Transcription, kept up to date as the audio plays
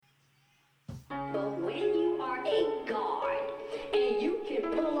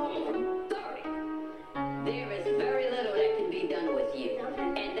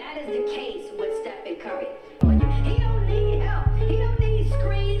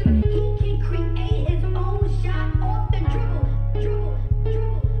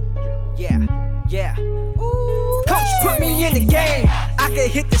that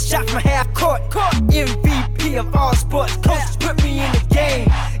hit the shot from half court. MVP of all sports. Coach put me in the game.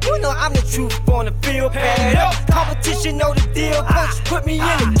 You know I'm the truth on the field. Pad up. Competition know the deal. Coach put me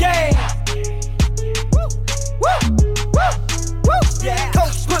in the game. Yeah.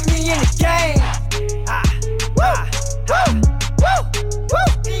 Coach put me in the game.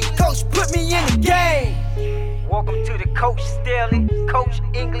 Coach put me in the game. Welcome to the Coach Staley, Coach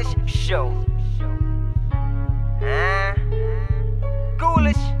English Show.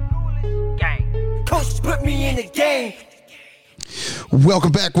 Ghoulish gang. Coach put me in the game.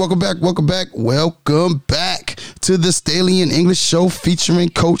 Welcome back to the Staley and English Show featuring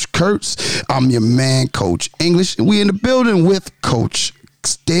Coach Kurtz. I'm your man, Coach English, and we in the building with Coach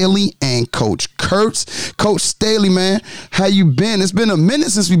Staley and Coach Kurtz. Coach Staley, man, how you been? It's been a minute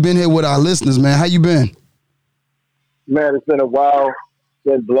since we've been here with our listeners, man. How you been? Man, it's been a while.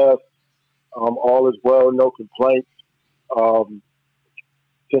 Been blessed. All is well, no complaints.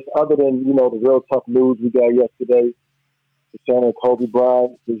 Just other than, the real tough news we got yesterday concerning Kobe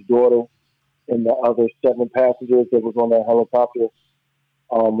Bryant, his daughter, and the other 7 passengers that was on that helicopter.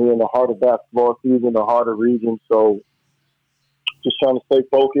 We're in the heart of basketball season, the heart of region, so just trying to stay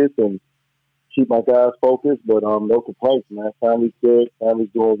focused and keep my guys focused, but no complaints, man. Family's good,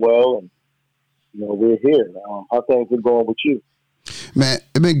 family's doing well, and we're here. How things been going with you? Man,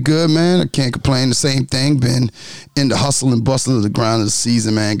 it's been good, man. I can't complain. The same thing. Been in the hustle and bustle of the grind of the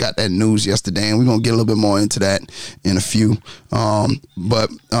season, man. Got that news yesterday, and we're going to get a little bit more into that in a few.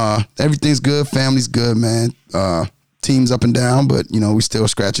 But everything's good. Family's good, man. Team's up and down, but, we still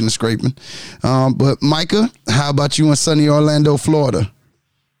scratching and scraping. But, Micah, how about you in sunny Orlando, Florida?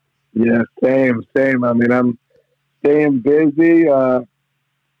 Yeah, same. I mean, I'm staying busy.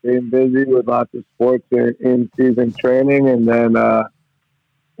 Staying busy with lots of sports in season training, and then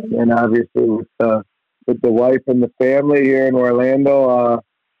obviously with the wife and the family here in Orlando.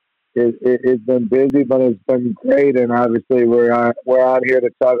 It's been busy, but it's been great. And obviously we're on here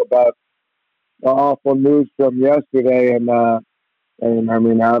to talk about the awful news from yesterday. And I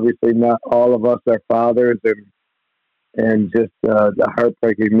mean, obviously not all of us are fathers, and just the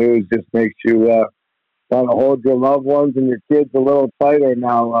heartbreaking news just makes you want to hold your loved ones and your kids a little tighter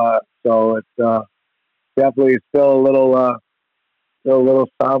now. So it's definitely still a little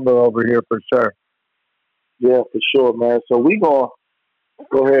somber over here for sure. Yeah, for sure, man. So we gonna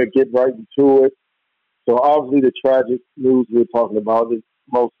go ahead and get right into it. So obviously the tragic news we're talking about is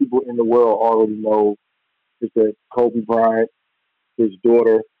most people in the world already know is that Kobe Bryant, his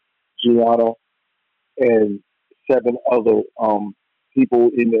daughter Gianna, and 7 other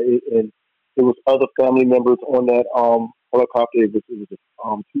people and there was other family members on that helicopter. It was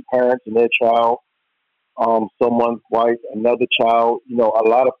 2 parents and their child, someone's wife, another child. A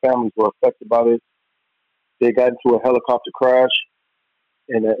lot of families were affected by this. They got into a helicopter crash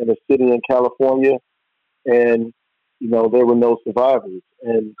in a city in California, and there were no survivors.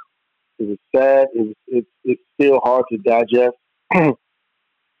 And it was sad. It's still hard to digest,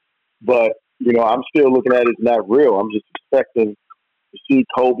 but I'm still looking at it as not real. I'm just expecting to see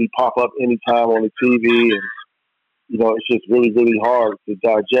Kobe pop up anytime on the TV, and it's just really, really hard to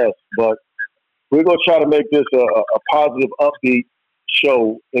digest. But we're gonna try to make this a positive, upbeat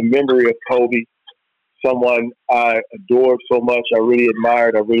show in memory of Kobe, someone I adored so much, I really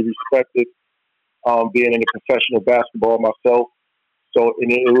admired, I really respected, being in the professional basketball myself. So,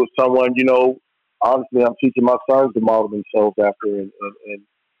 and it was someone, honestly, I'm teaching my sons to model themselves after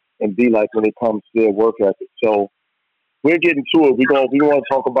and be like when it comes to their work ethic. So we're getting to it. We want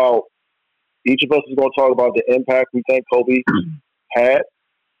to talk about, each of us is going to talk about the impact we think Kobe had,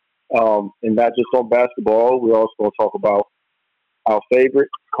 and not just on basketball. We're also going to talk about our favorite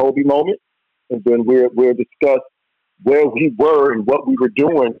Kobe moment, and then we'll discuss where we were and what we were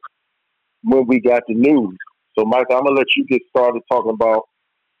doing when we got the news. So, Mike, I'm going to let you get started talking about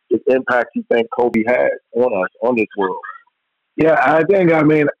the impact you think Kobe had on us, on this world. Yeah, I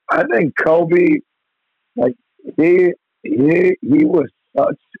think Kobe, like, he was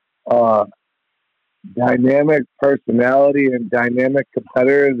such a dynamic personality and dynamic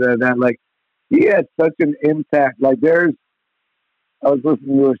competitor that like he had such an impact. Like I was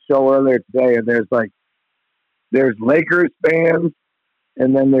listening to a show earlier today, and there's Lakers fans,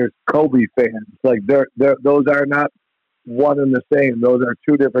 and then there's Kobe fans. Like those are not one and the same. Those are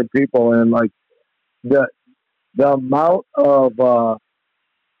 2 different people, and like the amount of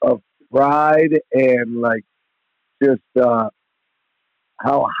pride and like just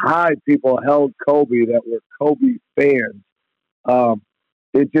how high people held Kobe that were Kobe fans.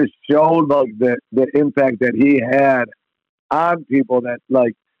 It just showed like the impact that he had on people, that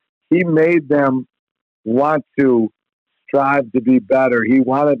like he made them want to strive to be better. He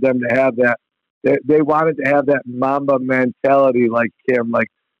wanted them to have that. They wanted to have that Mamba mentality like him, like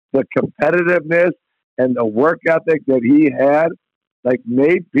the competitiveness and the work ethic that he had, like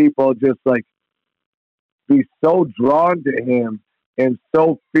made people just like be so drawn to him and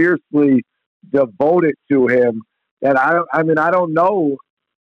so fiercely devoted to him that I don't know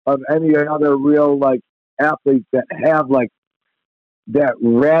of any other real like athletes that have like that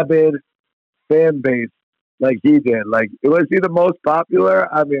rabid fan base like he did. Like, was he the most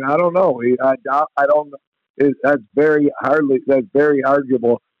popular? I mean, I don't know. I don't. That's very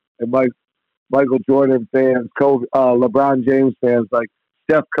arguable. And Michael Jordan fans, Kobe, LeBron James fans, like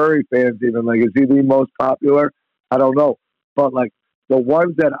Steph Curry fans, even like, is he the most popular? I don't know. But like the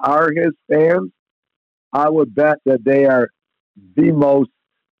ones that are his fans, I would bet that they are the most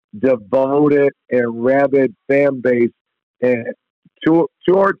devoted and rabid fan base and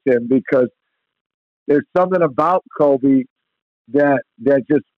towards him, because there's something about Kobe that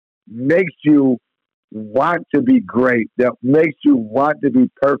just makes you want to be great, that makes you want to be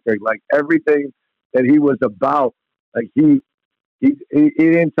perfect. Like everything that he was about, like he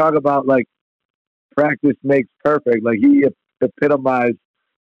didn't talk about like practice makes perfect. Like he epitomized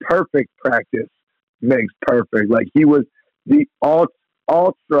perfect practice makes perfect. Like he was the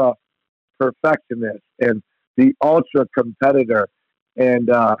ultra perfectionist and the ultra competitor. And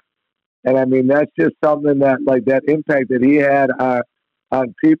I mean, that's just something that, like, that impact that he had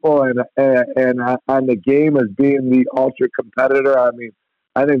on people and on the game as being the ultra competitor. I mean,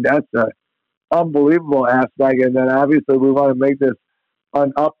 I think that's an unbelievable aspect. And then obviously we want to make this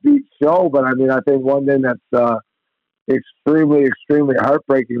an upbeat show, but I mean, I think one thing that's extremely, extremely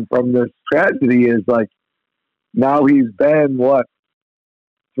heartbreaking from this tragedy is like now he's been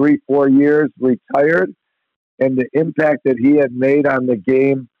 3-4 years retired, and the impact that he had made on the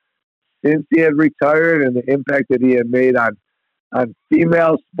game since he had retired and the impact that he had made on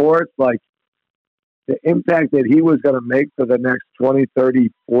female sports, like the impact that he was going to make for the next 20,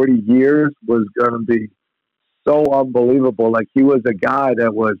 30, 40 years was going to be so unbelievable. Like he was a guy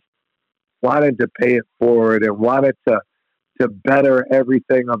that was wanted to pay it forward and wanted to better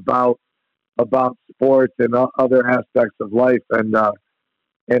everything about sports and other aspects of life. And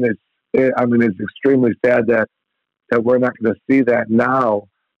it's extremely sad that we're not going to see that now.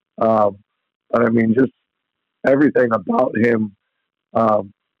 But I mean, just everything about him,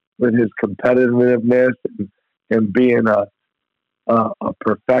 with his competitiveness and being a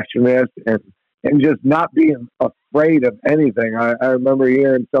perfectionist and just not being afraid of anything. I remember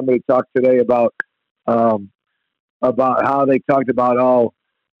hearing somebody talk today about how they talked about,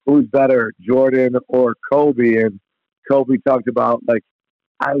 who's better, Jordan or Kobe, and Kobe talked about like,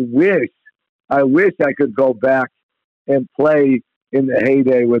 I wish I could go back and play in the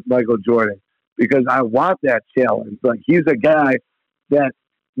heyday with Michael Jordan, because I want that challenge. Like he's a guy that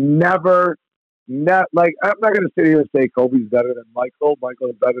like, I'm not going to sit here and say Kobe's better than Michael. Michael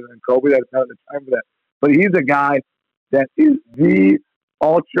is better than Kobe. That's not the time for that. But he's a guy that is the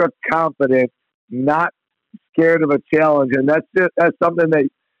ultra confident, not scared of a challenge, and that's something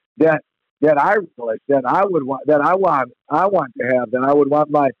that I relish, that I would want, that I want to have, that I would want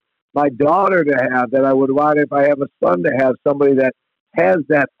my daughter to have, that I would want if I have a son to have, somebody that has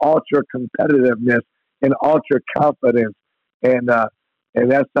that ultra competitiveness and ultra confidence, and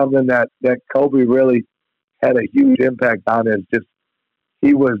that's something that Kobe really had a huge impact on. Is just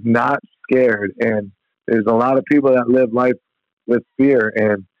he was not scared, and there's a lot of people that live life with fear,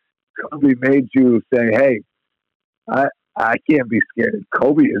 and Kobe made you say, "Hey, I can't be scared."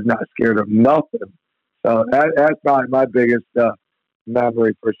 Kobe is not scared of nothing. So that's probably my biggest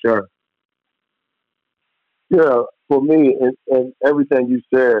memory for sure. Yeah, for me, and everything you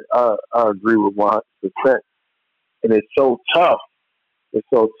said, I agree with 100%. And it's so tough. It's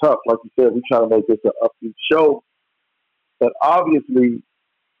so tough. Like you said, we're trying to make this an upbeat show. But obviously,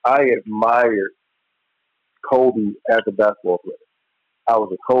 I admired Kobe as a basketball player. I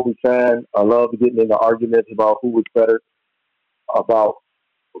was a Kobe fan. I loved getting into arguments about who was better, about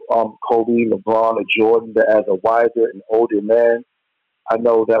Kobe, LeBron, or Jordan. That as a wiser and older man, I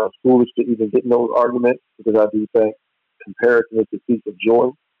know that was foolish to even get in those arguments, because I do think comparison is the thief of joy.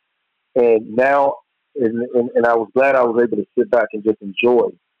 And now, and I was glad I was able to sit back and just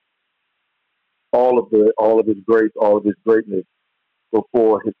enjoy all of his grace, all of his greatness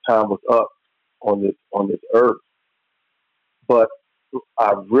before his time was up on this earth. But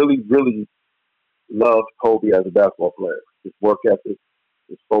I really, really loved Kobe as a basketball player. His work ethic,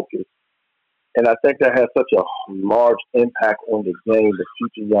 his focus. And I think that has such a large impact on the game of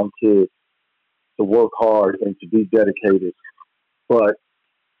teaching young kids to work hard and to be dedicated. But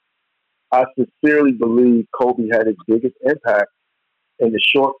I sincerely believe Kobe had his biggest impact in the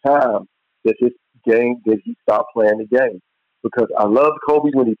short time that he stopped playing the game. Because I loved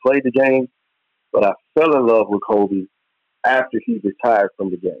Kobe when he played the game, but I fell in love with Kobe after he retired from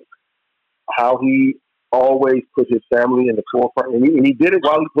the game. How he always put his family in the forefront, and he did it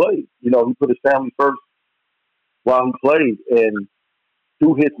while he played. You know, he put his family first while he played, and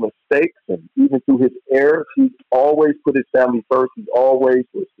through his mistakes and even through his errors, he always put his family first. He always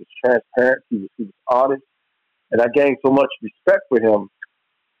was transparent. He was honest, and I gained so much respect for him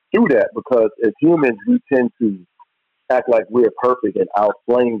through that, because as humans, we tend to act like we're perfect and our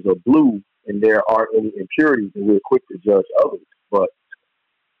flames are blue and there aren't any impurities, and we're quick to judge others. But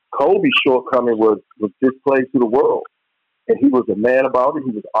Kobe's shortcoming was displayed to the world, and he was a man about it.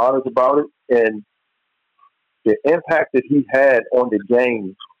 He was honest about it, and the impact that he had on the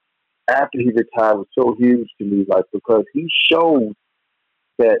game after he retired was so huge to me, like, because he showed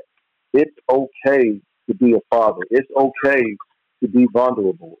that it's okay to be a father. It's okay to be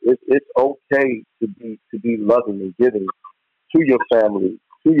vulnerable. It's okay to be loving and giving to your family,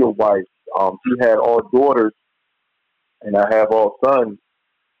 to your wife. He had all daughters, and I have all sons.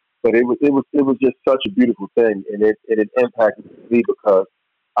 But it was just such a beautiful thing, and it impacted me, because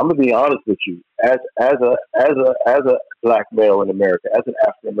I'm gonna be honest with you, as a black male in America, as an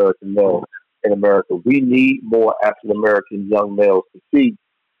African American male in America, we need more African American young males to see,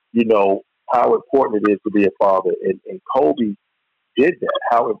 you know, how important it is to be a father. And Kobe did that.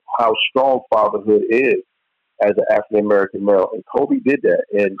 How strong fatherhood is as an African American male, and Kobe did that,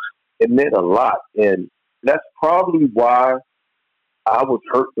 and it meant a lot. And that's probably why I was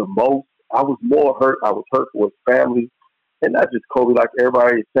hurt the most. I was more hurt. I was hurt for his family, and not just Kobe. Like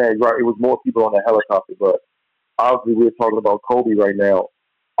everybody is saying, right? It was more people on the helicopter, but obviously we're talking about Kobe right now.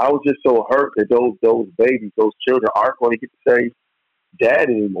 I was just so hurt that those babies, those children, aren't going to get to say "dad"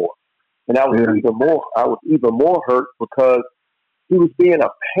 anymore. And I was even more hurt because he was being a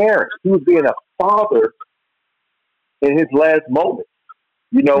parent. He was being a father in his last moments.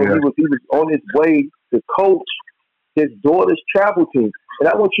 You know, he was on his way to coach his daughter's travel team. And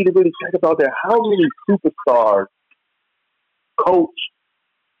I want you to really think about that. How many superstars coach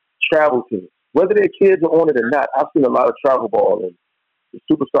travel teams? Whether their kids are on it or not, I've seen a lot of travel ball, and the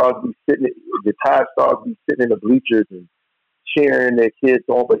superstars be sitting, the Tide stars be sitting in the bleachers and cheering their kids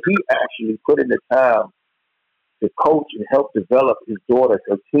on. But he actually put in the time to coach and help develop his daughter,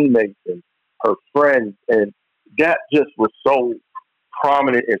 her teammates, and her friends. And that just was so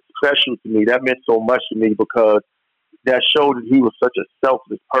prominent and special to me. That meant so much to me, because that showed that he was such a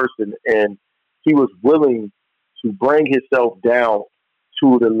selfless person, and he was willing to bring himself down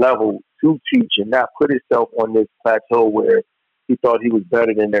to the level to teach and not put himself on this plateau where he thought he was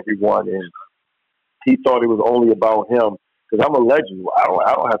better than everyone, and he thought it was only about him. Because I'm a legend. I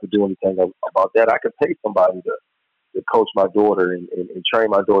don't have to do anything about that. I could pay somebody to coach my daughter and train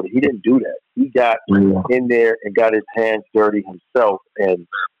my daughter. He didn't do that. He got in there and got his hands dirty himself, and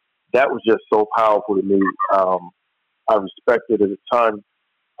that was just so powerful to me. I respected it a ton.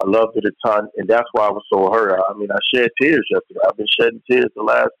 I loved it a ton, and that's why I was so hurt. I mean, I shed tears yesterday. I've been shedding tears the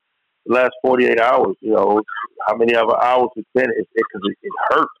last 48 hours. You know, how many other hours it's been? Because it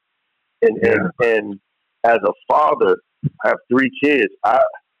hurt. And as a father, I have 3 kids.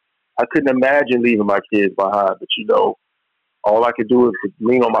 I couldn't imagine leaving my kids behind. But, you know, all I could do is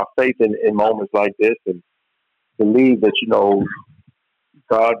lean on my faith in moments like this and believe that, you know,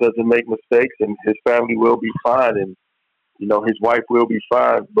 God doesn't make mistakes, and his family will be fine, and, you know, his wife will be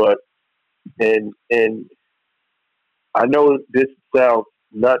fine. But, and I know this sounds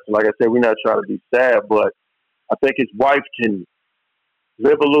nuts. Like I said, we're not trying to be sad, but I think his wife can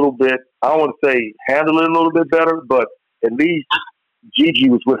live a little bit, I don't want to say handle it a little bit better, but at least Gigi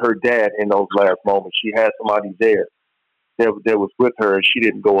was with her dad in those last moments. She had somebody there that was with her, and she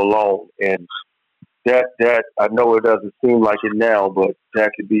didn't go alone. And that I know it doesn't seem like it now, but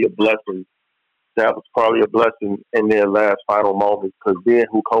that could be a blessing. That was probably a blessing in their last final moments, because being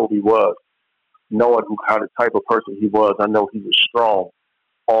who Kobe was, knowing who kind of type of person he was, I know he was strong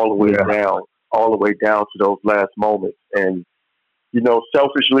all the way down to those last moments. And, you know,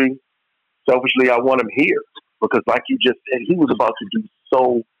 selfishly, I want him here, because like you just said, he was about to do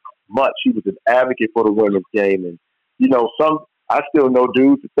so much. He was an advocate for the women's game. And, you know, I still know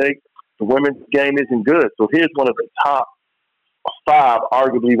dudes that think the women's game isn't good. So here's one of the top 5,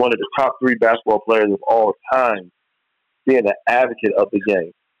 arguably one of the top 3 basketball players of all time, being an advocate of the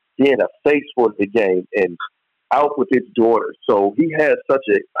game, being a face for the game, and out with his daughter. So he has such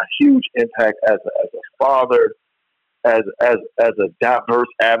a huge impact as a father, as a diverse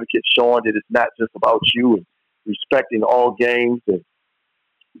advocate, showing that it's not just about you, and respecting all games, and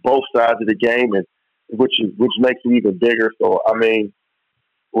both sides of the game, and which makes it even bigger. So I mean,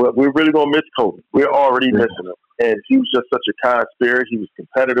 we're really gonna miss Kobe. We're already missing him, and he was just such a kind spirit. He was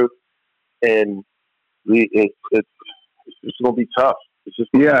competitive, and it's gonna be tough. It's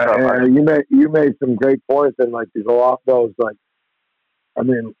just gonna be tough. And you made some great points, and like to go off those, like I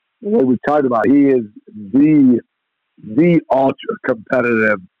mean, what we talked about, he is the ultra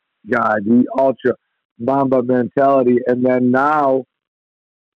competitive guy, the ultra Mamba mentality, and then now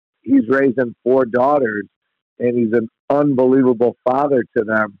he's raising 4 daughters, and he's an unbelievable father to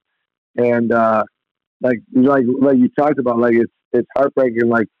them. And like you talked about, like it's heartbreaking,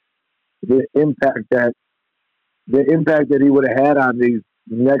 like the impact that he would have had on these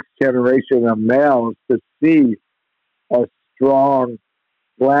next generation of males to see a strong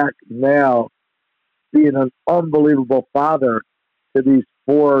black male being an unbelievable father to these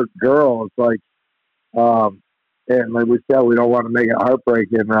 4 girls. Like, and like we said, we don't want to make it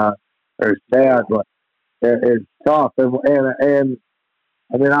heartbreaking or sad, but it's tough. And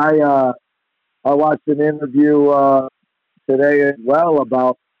I mean, I watched an interview today as well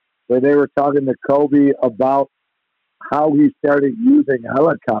about where they were talking to Kobe about how he started using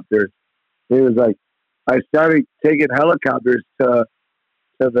helicopters. He was like, I started taking helicopters to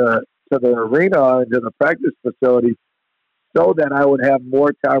the arena and to the practice facility so that I would have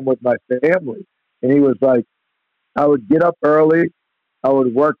more time with my family. And he was like, I would get up early, I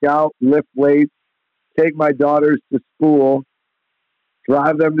would work out, lift weights, take my daughters to school,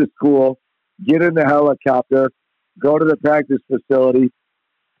 drive them to school, get in the helicopter, go to the practice facility,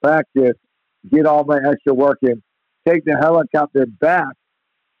 practice, get all my extra work in, take the helicopter back,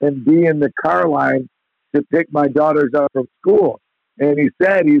 and be in the car line to pick my daughters up from school. And he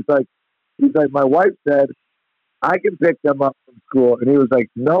said, he's like, my wife said, I can pick them up from school. And he was like,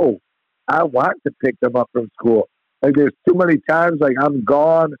 no, I want to pick them up from school. Like, there's too many times, like, I'm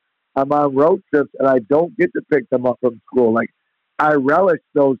gone, I'm on road trips, and I don't get to pick them up from school. Like, I relish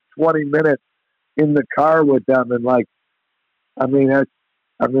those 20 minutes in the car with them. And, like,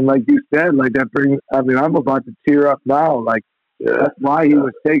 like you said, like, that brings, I'm about to tear up now. Like, that's why he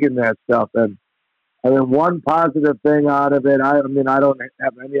was taking that stuff. And one positive thing out of it, I don't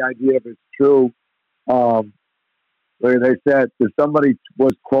have any idea if it's true, where they said that somebody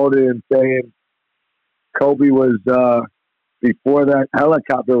was quoted in saying Kobe was, before that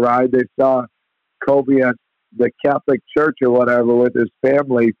helicopter ride, they saw Kobe at the Catholic church or whatever with his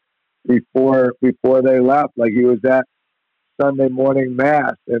family before they left. Like, he was at Sunday morning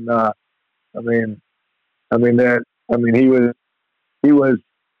mass. And,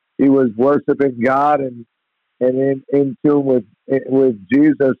 he was worshiping God and in tune with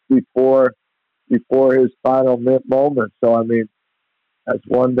Jesus before his final moment. So, I mean, that's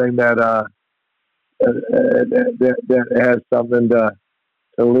one thing that has something to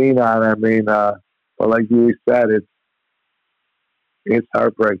lean on. I mean, but like you said, it's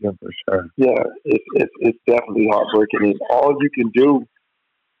heartbreaking for sure. Yeah, it's definitely heartbreaking. And all you can do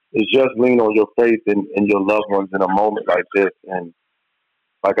is just lean on your faith and your loved ones in a moment like this. And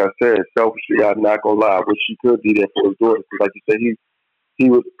like I said, selfishly, I'm not gonna lie, I wish he could be there for his daughters. Like you said, he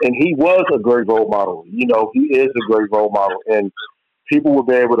was a great role model. You know, he is a great role model, and people will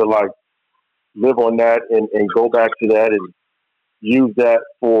be able to like live on that and go back to that and use that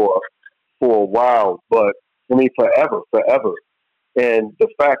for a while. But I mean, forever. And the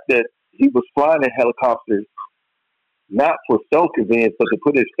fact that he was flying in helicopters not for self-convenience, but to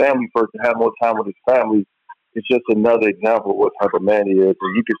put his family first, to have more time with his family, it's just another example of what type of man he is.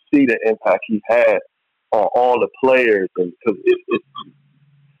 And you can see the impact he had on all the players, and because it's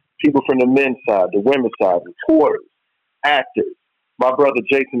people from the men's side, the women's side, reporters, actors. My brother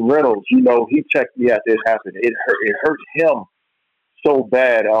Jason Reynolds, you know, he checked me after it happened. It hurt him so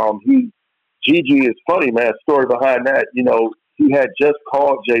bad. Gigi is funny, man. Story behind that, you know, he had just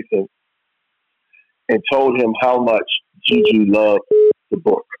called Jason and told him how much Gigi loved the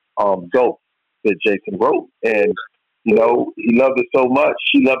book, Ghost, that Jason wrote. And, you know, he loved it so much,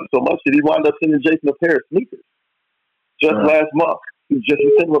 she loved it so much that he wound up sending Jason a pair of sneakers just last month. He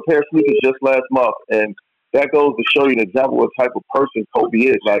sent him a pair of sneakers just last month. And that goes to show you an example of what type of person Kobe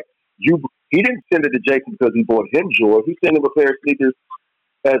is. Like, he didn't send it to Jason because he brought him joy. He sent him a pair of sneakers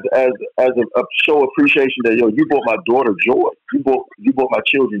as a show of appreciation that, yo, you brought my daughter joy. You brought my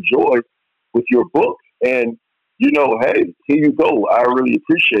children joy with your book. And, you know, hey, here you go. I really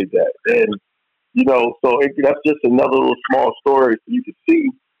appreciate that. And, you know, so that's just another little small story so you can see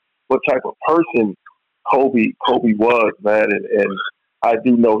what type of person Kobe was, man. And I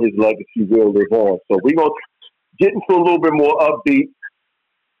do know his legacy will live on. So we're going to get into a little bit more upbeat.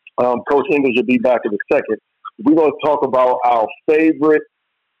 Coach English will be back in a second. We're going to talk about our favorite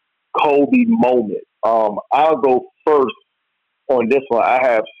Kobe moment. I'll go first on this one. I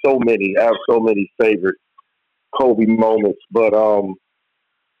have so many. I have so many favorite Kobe moments. But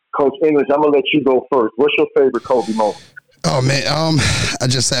Coach English, I'm gonna let you go first. What's your favorite Kobe moment? Oh man, I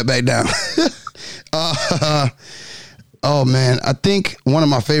just sat back down. Oh man, I think one of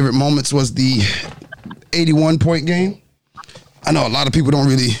my favorite moments was the 81 point game. I know a lot of people don't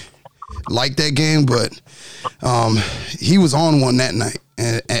really like that game, but he was on one that night,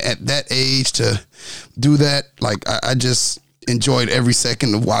 and at that age to do that, like I just enjoyed every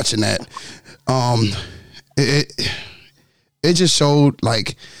second of watching that. It just showed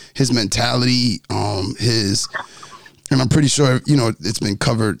like his mentality, and I'm pretty sure, it's been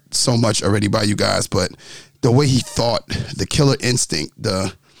covered so much already by you guys, but the way he thought, the killer instinct,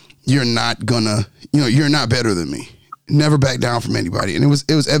 you're not better than me. Never back down from anybody. And it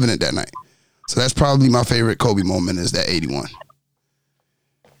was evident that night. So that's probably my favorite Kobe moment, is that 81.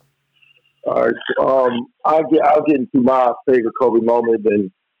 All right. I'll get into my favorite Kobe moment,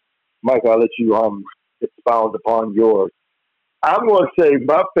 and Mike, I'll let you expound upon yours. I'm going to say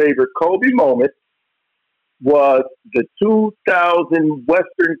my favorite Kobe moment was the 2000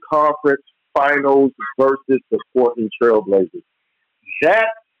 Western Conference Finals versus the Portland Trailblazers. That's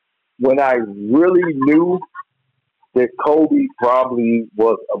when I really knew that Kobe probably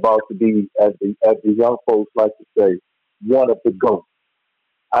was about to be, as the young folks like to say, one of the GOATs.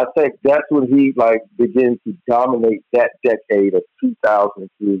 I think that's when he began to dominate that decade of 2000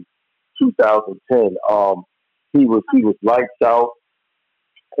 through 2010. He was lights out,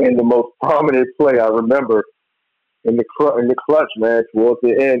 and the most prominent play I remember in the clutch, man, towards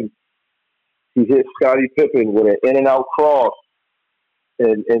the end, he hit Scottie Pippen with an in and out cross,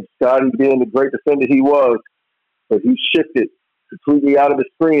 and Scottie, being the great defender he was, but he shifted completely out of the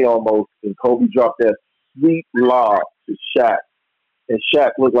screen almost, and Kobe dropped that sweet lob to Shaq. And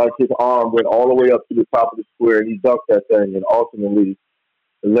Shaq looked like his arm went all the way up to the top of the square, and he dunked that thing. And ultimately,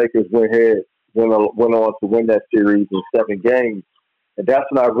 the Lakers went on to win that series in 7 games. And that's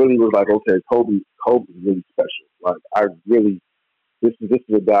when I really was like, okay, Kobe's really special. This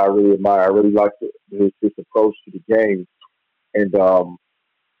is a guy I really admire. I really like his approach to the game, and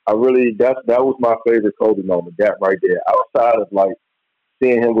that was my favorite Kobe moment. That right there, outside of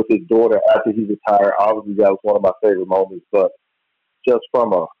seeing him with his daughter after he retired, obviously that was one of my favorite moments. But just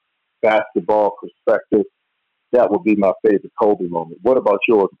from a basketball perspective, that would be my favorite Kobe moment. What about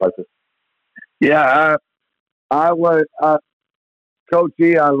yours, Michael? Yeah, I would, Coach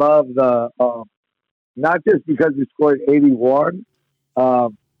E. I love the not just because he scored 81,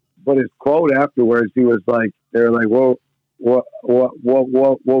 but his quote afterwards. He was like, they were like, "Whoa, what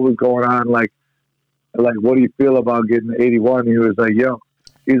was going on? Like, what do you feel about getting 81?" He was like,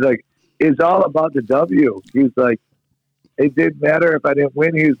 he's like, it's all about the W. He's like, it didn't matter if I didn't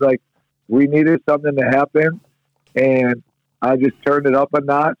win. He's like, we needed something to happen, and I just turned it up a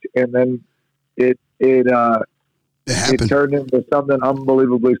notch, and then it turned into something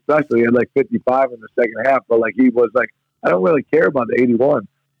unbelievably special. He had 55 in the second half, but he was like, I don't really care about the 81.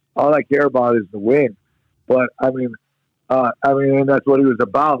 All I care about is the win. But and that's what he was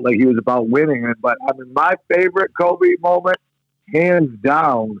about. He was about winning. But my favorite Kobe moment, hands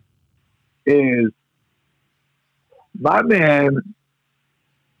down, is my man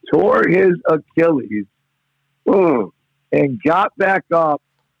tore his Achilles and got back up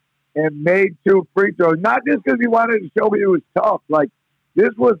and made 2 free throws. Not just because he wanted to show me it was tough.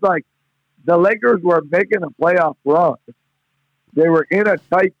 This was the Lakers were making a playoff run. They were in a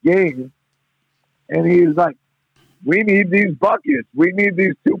tight game. And he's like, we need these buckets. We need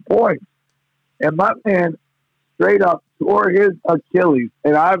these 2 points. And my man straight up tore his Achilles.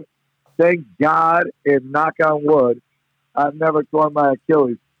 And thank God and knock on wood, I've never torn my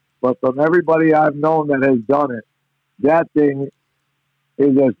Achilles. But from everybody I've known that has done it, that thing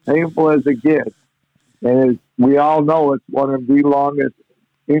is as painful as it gets. And we all know it's one of the longest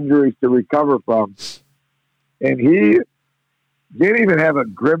injuries to recover from. And he didn't even have a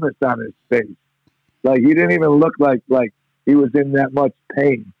grimace on his face. He didn't even look like he was in that much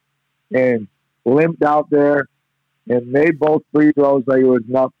pain. And limped out there and made both free throws like it was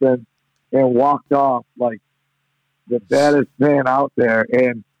nothing and walked off like the baddest man out there.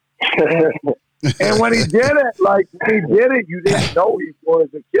 And when he did it, you didn't know he tore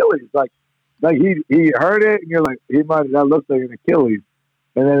his Achilles. He heard it, and you're like, that looks like an Achilles.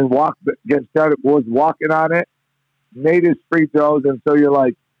 And then was walking on it, made his free throws, and so you're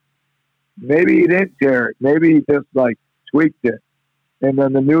like, maybe he didn't tear it. Maybe he just tweaked it. And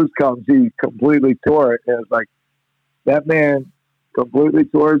then the news comes, he completely tore it. And it's like, that man completely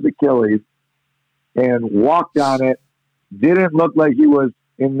tore his Achilles and walked on it. Didn't look like he was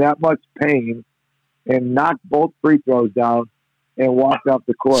in that much pain and knocked both free throws down and walked off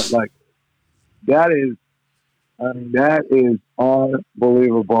the court. Like, that is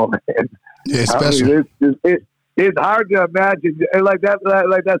unbelievable, man. Yeah, it's special. It's hard to imagine. And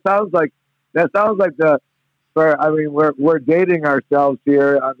that sounds like we're dating ourselves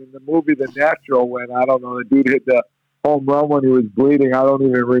here. I mean, the movie The Natural, when I don't know, the dude hit the home run when he was bleeding. I don't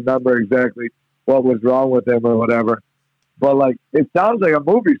even remember exactly what was wrong with him or whatever. But like, it sounds like a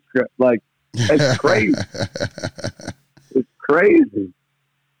movie script. Like, it's crazy. It's crazy.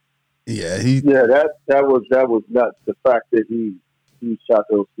 Yeah, that was nuts. The fact that he shot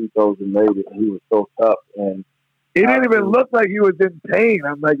those free throws and made it, and he was so tough, and he didn't even look like he was in pain.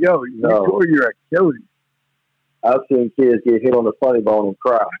 I'm like, yo, you tore your Achilles. I've seen kids get hit on the funny bone and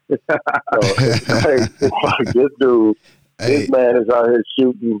cry. So it's like this dude, this man is out here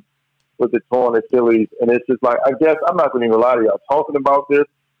shooting with the torn Achilles, and it's just like, I guess I'm not going to even lie to y'all. Talking about this,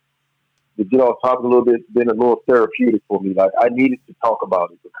 to get off topic a little bit, been a little therapeutic for me. Like, I needed to talk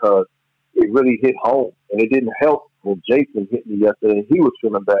about it because it really hit home, and it didn't help when Jason hit me yesterday, and he was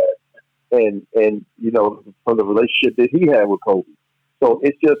feeling bad, and you know, from the relationship that he had with Kobe. So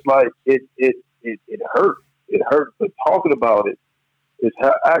it's just like it hurt. It hurt, but talking about it is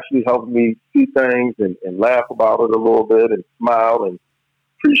actually helping me see things and laugh about it a little bit and smile and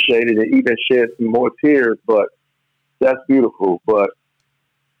appreciate it and even shed some more tears. But that's beautiful. But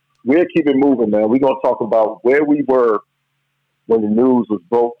we'll keep it moving, man. We're going to talk about where we were when the news was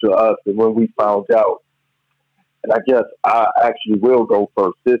broke to us and when we found out. And I guess I actually will go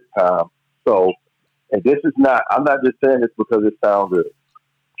first this time. So, and this is not, I'm not just saying this because it sounds good.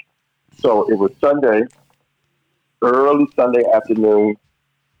 So it was Sunday, early Sunday afternoon,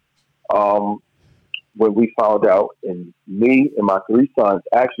 when we found out, and me and my three sons,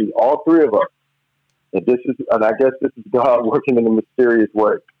 actually all three of us, and I guess this is God working in a mysterious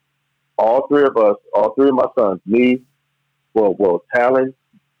way. All three of us, all three of my sons, me, Talon,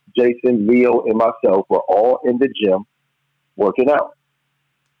 Jason, Leo, and myself were all in the gym working out.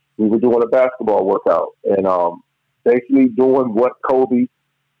 We were doing a basketball workout and basically doing what Kobe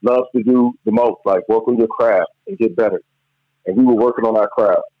loves to do the most, like work on your craft and get better. And we were working on our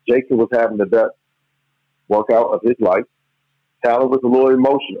craft. Jason was having the best workout of his life. Talon was a little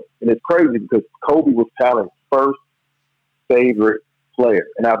emotional. And it's crazy because Kobe was Talon's first favorite player.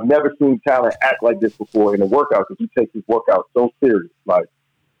 And I've never seen Talon act like this before in a workout because he takes his workout so serious.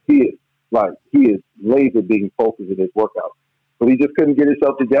 He is laser being focused in his workout. But he just couldn't get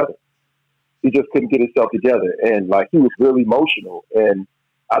himself together. And like, he was really emotional. And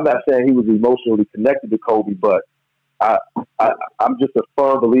I'm not saying he was emotionally connected to Kobe, but I'm just a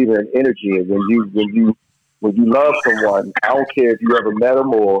firm believer in energy. And when you love someone, I don't care if you ever met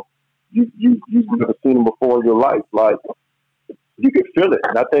them or you've never seen them before in your life. Like, you could feel it.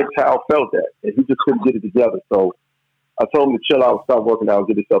 And I think Tal felt that. And he just couldn't get it together. So I told him to chill out, stop working out, and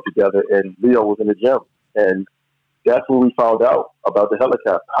get himself together. And Leo was in the gym. And that's when we found out about the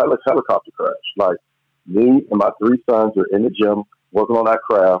helicopter crash. Like, me and my three sons are in the gym working on our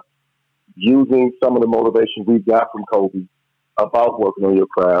craft, using some of the motivation we got from Kobe about working on your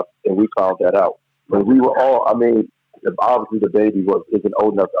craft, and we found that out. When we were all, I mean, obviously the baby isn't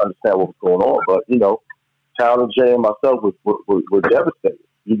old enough to understand what was going on, but, you know, Tal and Jay and myself were devastated,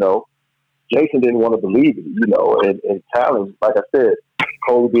 you know. Jason didn't want to believe it, you know, and Talon, like I said,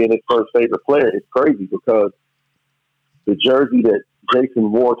 Kobe being his first favorite player is crazy because the jersey that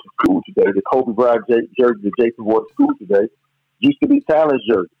Jason wore to school today, the Kobe Bryant jersey that Jason wore to school today, used to be Talon's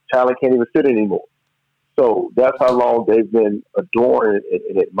jersey. Talon can't even fit anymore. So that's how long they've been adoring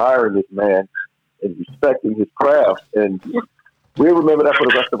and admiring this man and respecting his craft. And we'll remember that for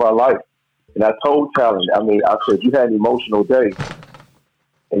the rest of our life. And I told Talon, I said, you had an emotional day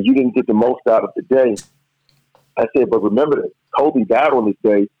and you didn't get the most out of the day. I said, but remember that Kobe died on this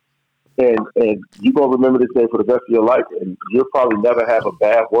day, and you're going to remember this day for the rest of your life, and you'll probably never have a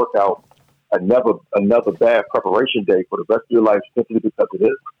bad workout, another bad preparation day for the rest of your life simply because of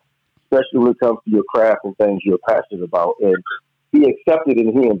this, especially when it comes to your craft and things you're passionate about. And he accepted it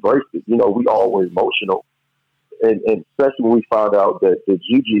and he embraced it. You know, we all were emotional, and especially when we found out that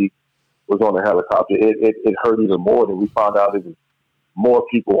Gigi was on the helicopter, it hurt even more than we found out it was more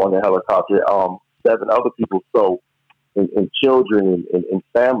people on the helicopter, 7 other people, so, and children and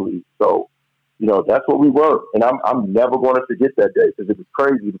families. So, you know, that's what we were. And I'm never going to forget that day because it was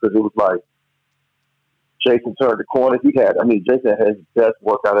crazy because it was like Jason turned the corner. Jason had his best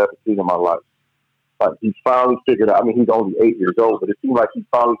workout I've ever seen in my life. Like, he finally figured out, he's only 8 years old, but it seemed like he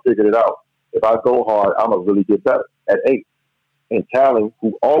finally figured it out. If I go hard, I'm going to really get better at 8. And Talon,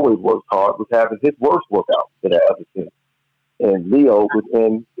 who always works hard, was having his worst workout that I ever seen. and Leo was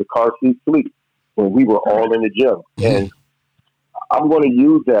in the car seat sleep when we were all in the gym. And I'm going to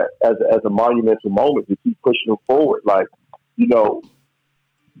use that as a monumental moment to keep pushing them forward. Like, you know,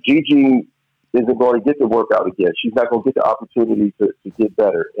 Gigi isn't going to get to work out again. She's not going to get the opportunity to get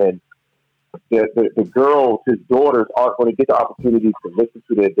better. And the girls, his daughters, aren't going to get the opportunity to listen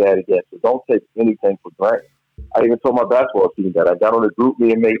to their dad again. So don't take anything for granted. I even told my basketball team that. I got on a group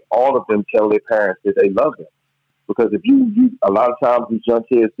me and made all of them tell their parents that they love them. Because if you a lot of times these young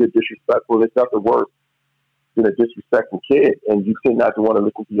kids get disrespectful, there's nothing worse than a disrespectful kid. And you tend not to want to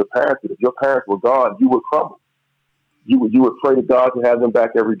listen to your parents. But if your parents were gone, you would crumble. You would pray to God to have them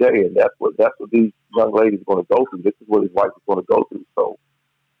back every day. And that's what these young ladies are going to go through. This is what his wife is going to go through. So,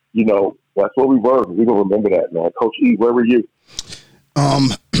 you know, that's where we were. We're going to remember that, man. Coach E, where were you?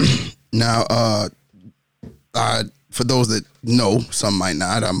 Now, for those that know, some might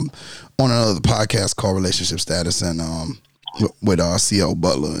not, I'm on another podcast called Relationship Status, and with CL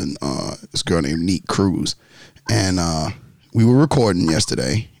Butler and this girl named Neat Cruz. And we were recording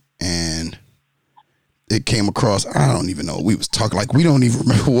yesterday, and it came across, I don't even know, we was talking, like, we don't even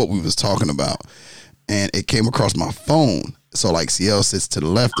remember what we was talking about. And it came across my phone. So, like, CL sits to the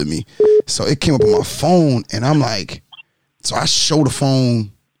left of me. So it came up on my phone, and I'm like, so I show the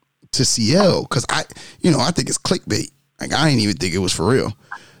phone to CL, because I think it's clickbait. Like, I didn't even think it was for real.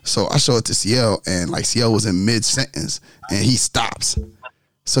 So I show it to CL, and like CL was in mid-sentence, and he stops.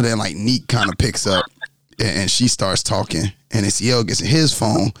 So then like Neat kind of picks up, and she starts talking, and then CL gets in his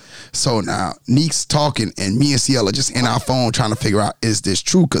phone. So now Neat's talking, and me and CL are just in our phone trying to figure out, is this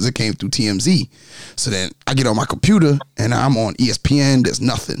true? Because it came through TMZ. So then I get on my computer, and I'm on ESPN. There's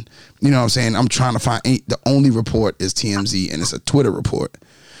nothing. You know what I'm saying? I'm trying to find, the only report is TMZ, and it's a Twitter report.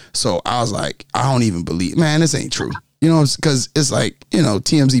 So I was like, I don't even believe, man, this ain't true. You know, because it's like, you know,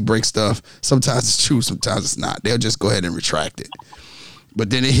 TMZ breaks stuff. Sometimes it's true, sometimes it's not. They'll just go ahead and retract it.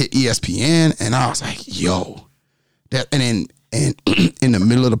 But then it hit ESPN, and I was like, yo. And then in the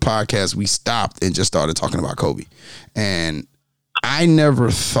middle of the podcast, we stopped and just started talking about Kobe. And I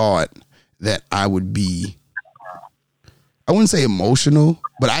never thought that I would be, I wouldn't say emotional,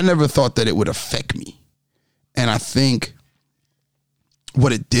 but I never thought that it would affect me. And I think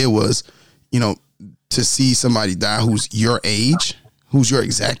what it did was, you know, to see somebody die who's your age, who's your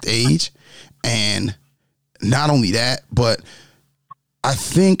exact age. And not only that, but I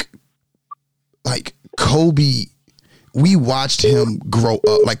think like Kobe, we watched him grow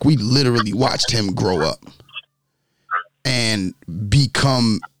up. Like, we literally watched him grow up and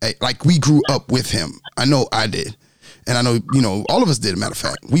become like, we grew up with him. I know I did. And I know, you know, all of us did, a matter of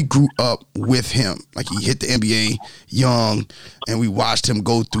fact. We grew up with him. Like, he hit the NBA young, and we watched him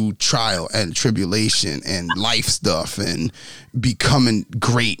go through trial and tribulation and life stuff and becoming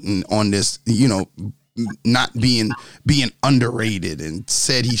great and on this, you know, not being underrated and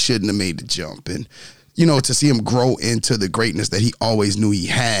said he shouldn't have made the jump. And, you know, to see him grow into the greatness that he always knew he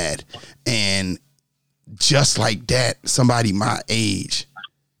had. And just like that, somebody my age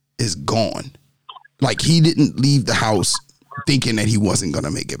is gone. Like, he didn't leave the house thinking that he wasn't going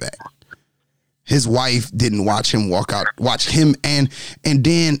to make it back. His wife didn't watch him walk out, watch him. And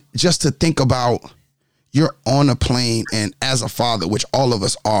then just to think about, you're on a plane, and as a father, which all of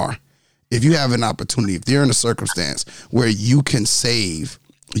us are, if you have an opportunity, if you're in a circumstance where you can save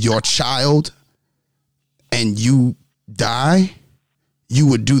your child and you die, you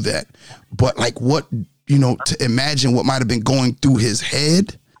would do that. But like, what, you know, to imagine what might've been going through his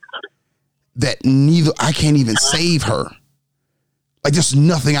head, that I can't even save her. Like, there's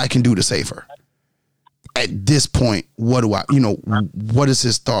nothing I can do to save her. At this point, what is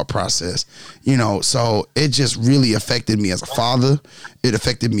his thought process? You know, so it just really affected me as a father. It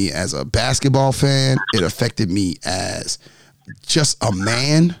affected me as a basketball fan. It affected me as just a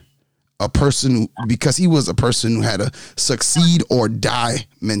man, a person because he was a person who had a succeed or die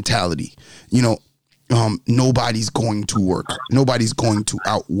mentality. You know, nobody's going to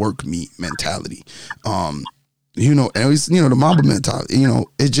outwork me mentality. You know, and it was, you know, the Mamba mentality, you know,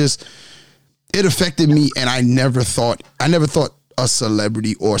 it affected me. And I never thought a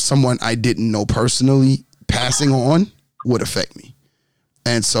celebrity or someone I didn't know personally passing on would affect me.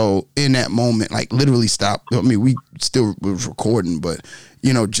 And so in that moment, like, literally stopped. I mean, we still was recording, but,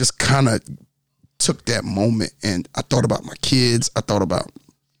 you know, just kind of took that moment, and I thought about my kids. I thought about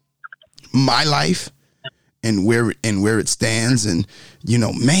my life and where it stands, and, you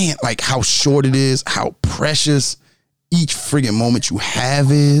know, man, like, how short it is, how precious each friggin' moment you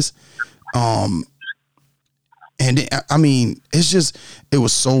have is. And I mean, it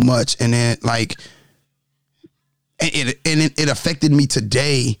was so much. And then, like, it affected me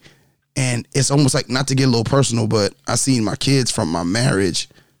today And it's almost like, not to get a little personal, but I seen my kids from my marriage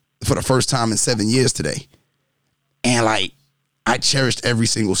for the first time in 7 years today. And like, I cherished every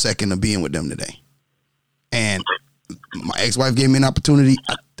single second of being with them today. And my ex-wife gave me an opportunity.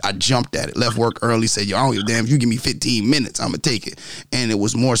 I jumped at it, left work early, said, yo, I don't give a damn. If you give me 15 minutes, I'm going to take it. And it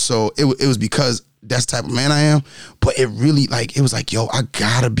was more so, it was because that's the type of man I am. But it really, like, it was like, yo,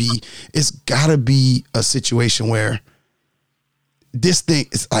 it's got to be a situation where this thing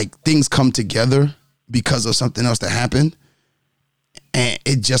is like, things come together because of something else that happened. And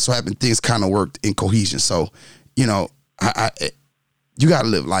it just so happened things kind of worked in cohesion. So, you know, you got to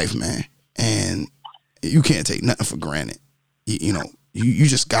live life, man. And you can't take nothing for granted. You know, you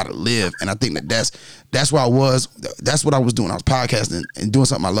just got to live. And I think that's where that's what I was doing. I was podcasting and doing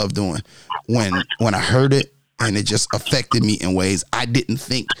something I love doing when I heard it, and it just affected me in ways I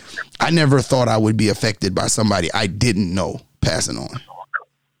never thought I would be affected by somebody I didn't know passing on.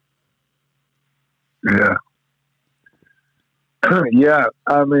 Yeah. Yeah.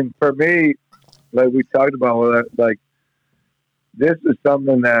 I mean, for me, like we talked about, like, this is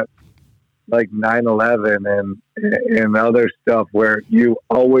something that, like 9/11 and other stuff, where you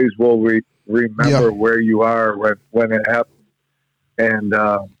always will remember where you are when it happened. And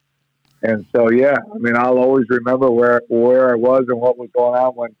so, yeah, I mean, I'll always remember where I was and what was going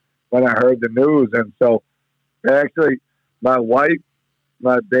on when I heard the news. And so actually my wife,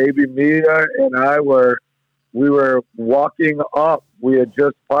 my baby Mia, and we were walking up. We had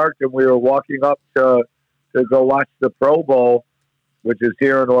just parked and we were walking up to go watch the Pro Bowl, which is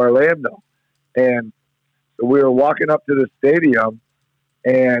here in Orlando. And so we were walking up to the stadium,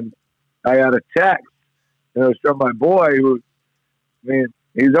 and I got a text. And it was from my boy,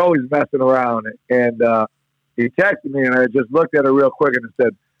 he's always messing around. And he texted me, and I just looked at it real quick, and it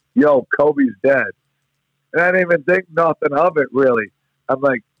said, yo, Kobe's dead. And I didn't even think nothing of it, really. I'm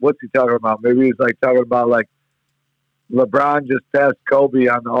like, what's he talking about? Maybe he's like talking about, like, LeBron just passed Kobe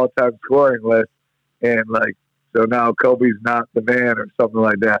on the all-time scoring list, and like, so now Kobe's not the man or something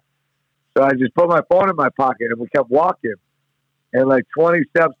like that. So I just put my phone in my pocket and we kept walking. And like 20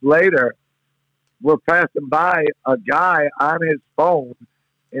 steps later, we're passing by a guy on his phone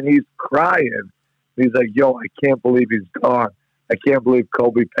and he's crying. He's like, yo, I can't believe he's gone. I can't believe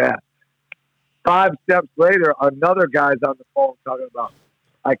Kobe passed. 5 steps later, another guy's on the phone talking about,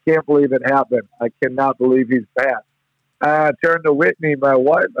 I can't believe it happened. I cannot believe he's passed. I turned to Whitney, my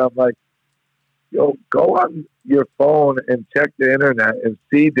wife. I'm like, yo, go on your phone and check the internet and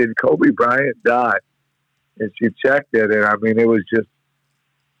see, did Kobe Bryant die? And she checked it, and I mean, it was just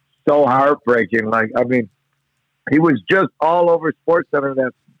so heartbreaking. Like, I mean, he was just all over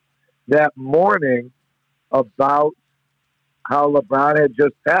SportsCenter that morning about how LeBron had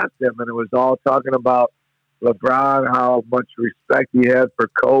just passed him, and it was all talking about LeBron, how much respect he had for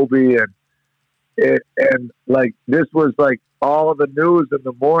Kobe, and like, this was like all of the news in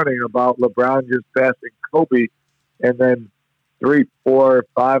the morning about LeBron just passing Kobe, and then 3, 4,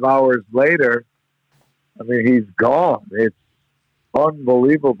 5 hours later, I mean, he's gone. It's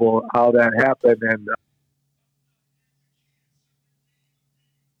unbelievable how that happened. And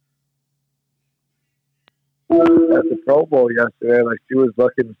at the Pro Bowl yesterday, like, she was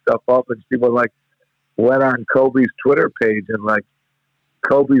looking stuff up, and she was like, went on Kobe's Twitter page, and like,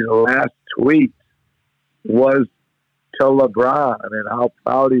 Kobe's last tweet was to LeBron and how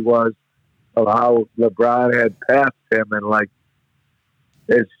proud he was of how LeBron had passed him. And like,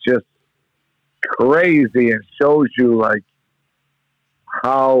 it's just crazy and shows you like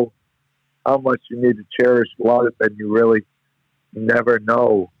how much you need to cherish life, and you really never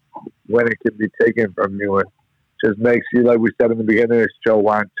know when it can be taken from you. It just makes you, like we said in the beginning of this show,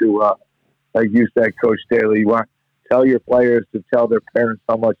 want to, like you said, Coach Daly, you want to tell your players to tell their parents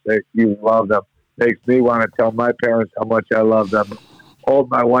how much you love them. Makes me want to tell my parents how much I love them. Hold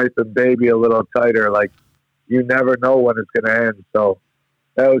my wife and baby a little tighter. Like, you never know when it's going to end. So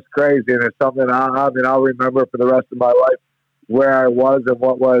that was crazy, and it's something I'll remember for the rest of my life, where I was and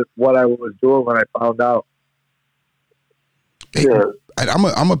what I was doing when I found out. Hey,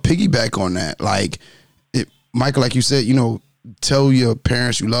 I'm a piggyback on that. Like, Michael, like you said, you know, tell your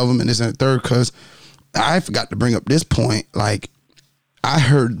parents you love them and this and the third, because I forgot to bring up this point. Like, I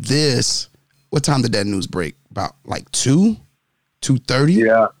heard this. What time did that news break? About like 2:30?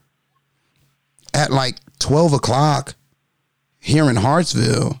 Yeah. At like 12 o'clock here in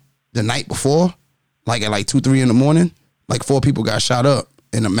Hartsville the night before, like at like 2, 3 in the morning, like 4 people got shot up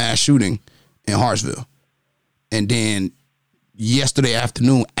in a mass shooting in Hartsville. And then yesterday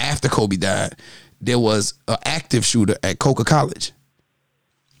afternoon, after Kobe died, there was an active shooter at Coker College.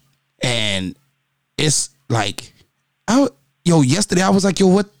 And it's like, yesterday I was like, yo,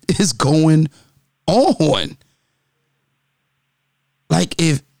 what is going on? Like,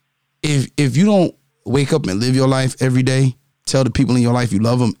 if you don't wake up and live your life every day, tell the people in your life you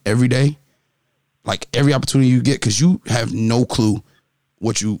love them every day, like every opportunity you get, because you have no clue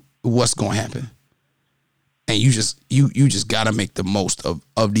what's going to happen. And you just got to make the most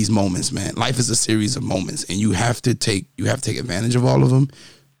of these moments, man. Life is a series of moments, and you have to take advantage of all of them.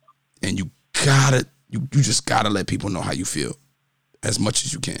 And you just gotta let people know how you feel as much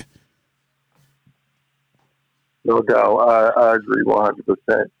as you can. No doubt. I agree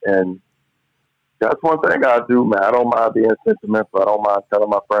 100%. And that's one thing I do, man. I don't mind being sentimental. I don't mind telling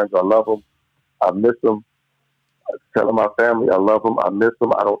my friends I love them. I miss them. Telling my family I love them. I miss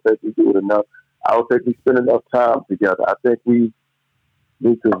them. I don't think we do it enough. I don't think we spend enough time together. I think we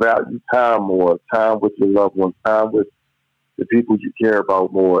need to value time more, time with your loved ones, time with the people you care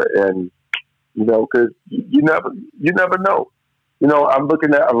about more. And, you know, because you never know. You know, I'm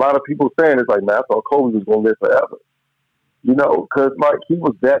looking at a lot of people saying, it's like, man, I thought Kobe was going to live forever. You know, because, like, he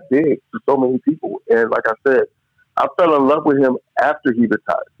was that big to so many people. And like I said, I fell in love with him after he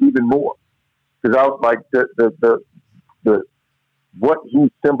retired, even more. Because I was like, the what he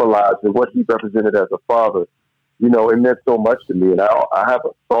symbolized and what he represented as a father, you know, it meant so much to me. And I have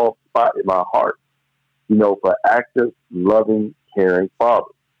a soft spot in my heart, you know, for active, loving, caring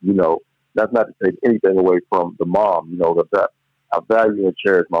fathers. You know, that's not to take anything away from the mom, you know, that I value and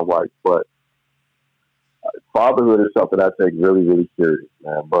cherish my wife, but fatherhood is something I take really, really serious,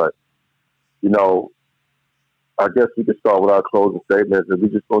 man. But, you know, I guess we can start with our closing statements, and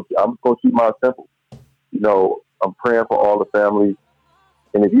I'm just going to keep mine simple. You know, I'm praying for all the families,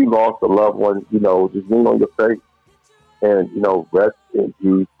 and if you lost a loved one, you know, just lean on your faith, and, you know, rest in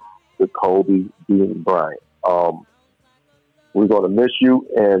peace to Kobe Bean Bryant. We're going to miss you,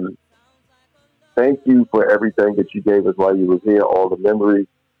 and thank you for everything that you gave us while you were here, all the memories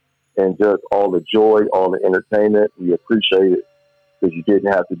and just all the joy, all the entertainment. We appreciate it because you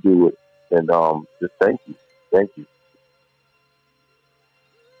didn't have to do it. And just thank you. Thank you.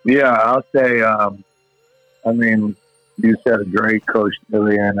 Yeah, I'll say, I mean, you said a great, Coach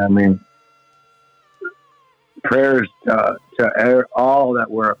Billy, and I mean, prayers to all that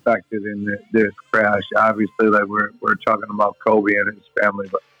were affected in this crash. Obviously, like we're talking about Kobe and his family,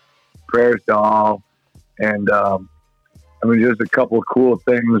 but prayers to all. And I mean, just a couple of cool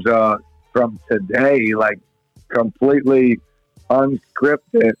things from today, like completely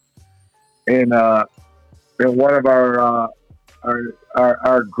unscripted. In one of our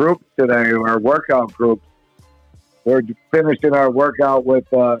groups today, our workout groups, we're finishing our workout with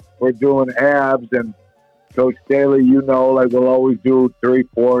we're doing abs, and Coach Daly, you know, like we'll always do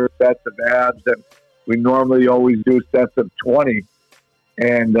 3-4 sets of abs, and we normally always do sets of 20.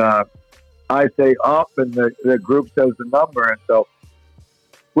 And I say up, and the group says the number, and so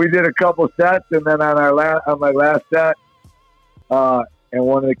we did a couple sets, and then on my last set, and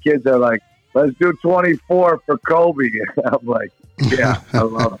one of the kids are like, "Let's do 24 for Kobe." I'm like, "Yeah, I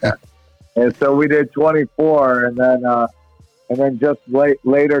love that." And so we did 24, and then just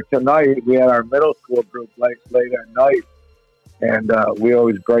later tonight, we had our middle school group late at night, and we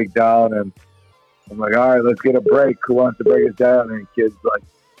always break down. And I'm like, "All right, let's get a break. Who wants to break it down?" And kids like,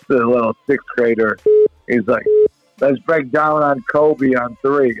 the little sixth grader, he's like, "Let's break down on Kobe on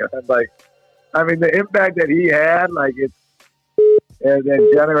 3." And like, I mean, the impact that he had, like it's, and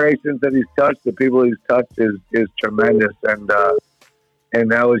the generations that he's touched, the people he's touched is tremendous. And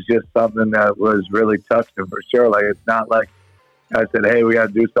that was just something that was really touching for sure. Like, it's not like I said, "Hey, we got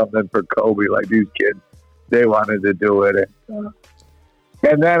to do something for Kobe." Like, these kids, they wanted to do it.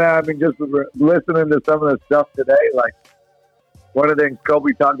 And then, I mean, just listening to some of the stuff today, like, one of the things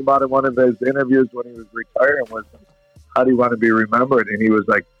Kobe talked about in one of his interviews when he was retiring was, how do you want to be remembered? And he was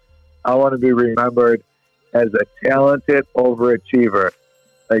like, "I want to be remembered as a talented overachiever."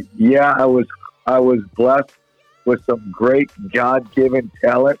 Like, yeah, I was blessed with some great God-given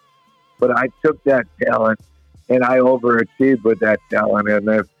talent, but I took that talent and I overachieved with that talent.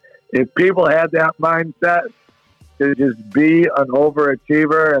 And if people had that mindset to just be an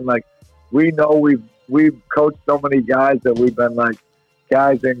overachiever, and like, we know we've coached so many guys that we've been like,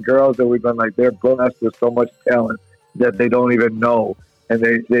 guys and girls that we've been like, they're blessed with so much talent that they don't even know, and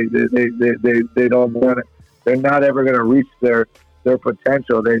they don't want it. They're not ever going to reach their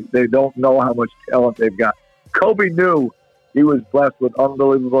potential. They don't know how much talent they've got. Kobe knew he was blessed with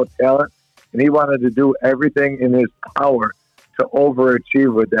unbelievable talent, and he wanted to do everything in his power to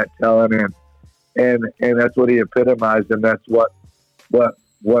overachieve with that talent, and that's what he epitomized, and that's what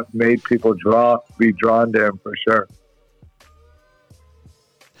made people be drawn to him for sure.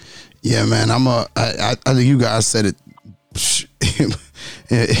 Yeah, man, I think you guys said it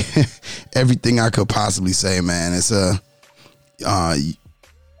everything I could possibly say, man. It's a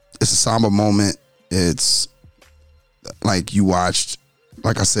somber moment. It's like you watched,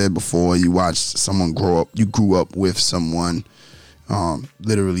 like I said before, you watched someone grow up. You grew up with someone,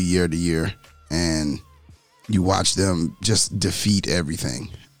 literally year to year, and you watch them just defeat everything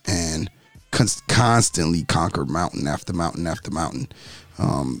and constantly conquer mountain after mountain after mountain.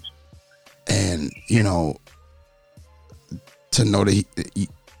 And you know, to know that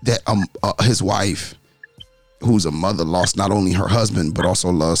his wife, who's a mother, lost not only her husband but also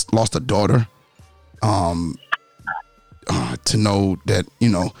lost a daughter. To know that, you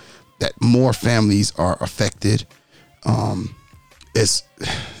know, that more families are affected. It's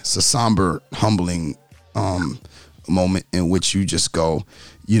a somber, humbling moment in which you just go,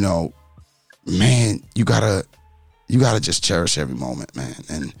 you know, man, you gotta just cherish every moment, man.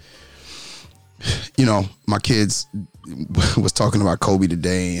 And you know, my kids was talking about Kobe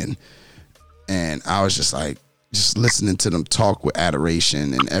today, and I was just like, just listening to them talk with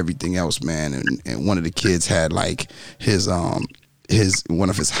adoration and everything else, man. And one of the kids had like his one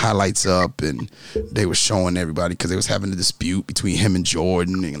of his highlights up, and they were showing everybody because they was having a dispute between him and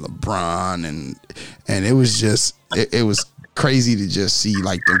Jordan and LeBron, and it was just it was crazy to just see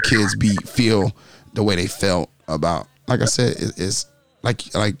like them kids feel the way they felt about, like I said, it's like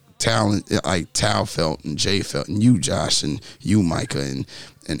Tal felt, and Jay felt, and you, Josh, and you, Micah, and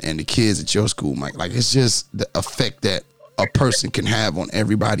the kids at your school, Mike. Like, it's just the effect that a person can have on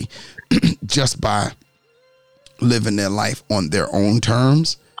everybody just by living their life on their own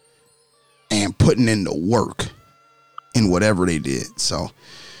terms and putting in the work in whatever they did. So,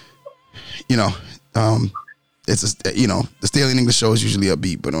 you know, it's you know, the Staley and English show is usually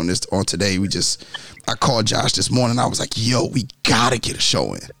upbeat, but on today I called Josh this morning. I was like, yo, we gotta get a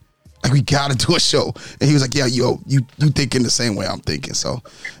show in. Like, we gotta do a show. And he was like, yeah, yo, you thinking the same way I'm thinking. So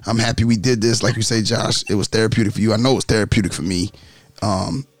I'm happy we did this. Like you say, Josh, it was therapeutic for you. I know it was therapeutic for me.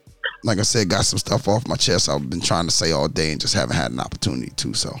 Like I said, got some stuff off my chest I've been trying to say all day and just haven't had an opportunity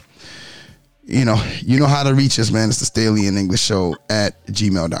to. So, you know how to reach us, man. It's the Staley and English Show at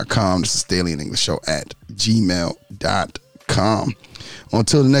gmail.com. It's the Staley and English Show at gmail.com.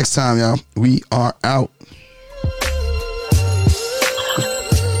 Until the next time, y'all, we are out.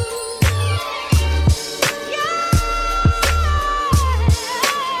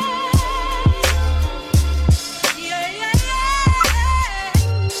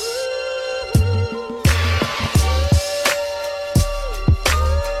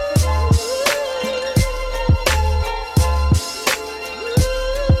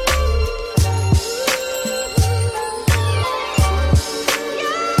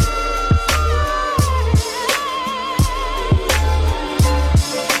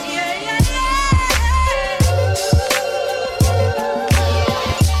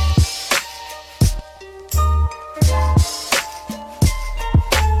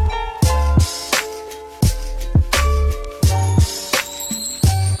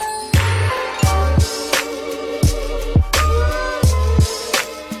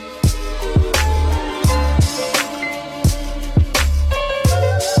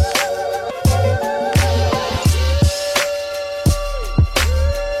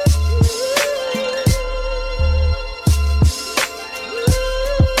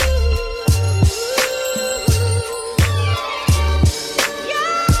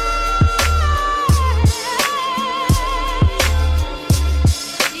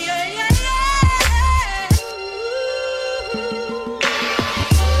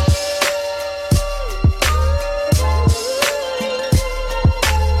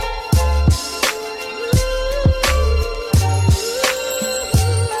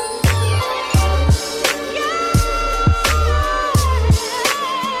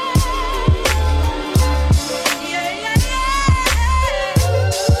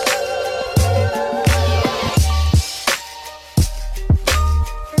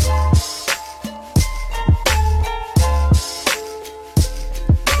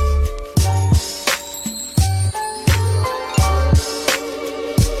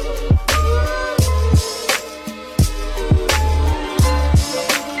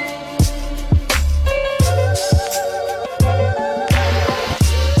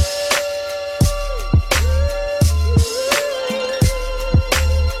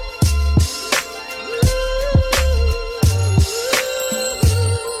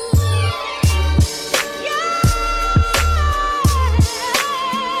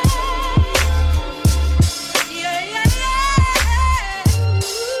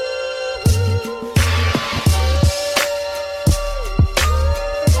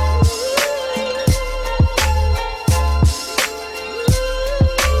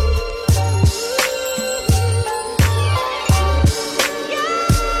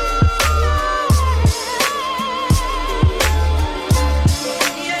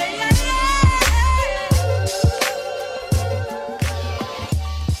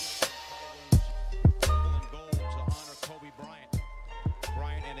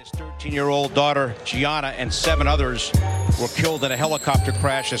 18-year-old daughter Gianna and 7 others were killed in a helicopter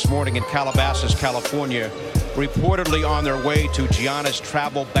crash this morning in Calabasas, California, reportedly on their way to Gianna's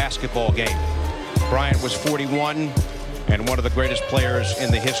travel basketball game. Bryant was 41 and one of the greatest players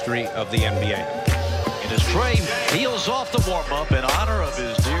in the history of the NBA. And as Trey peels off the warm-up in honor of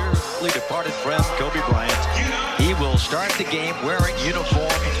his dearly departed friend Kobe Bryant, he will start the game wearing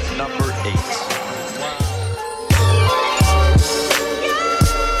uniform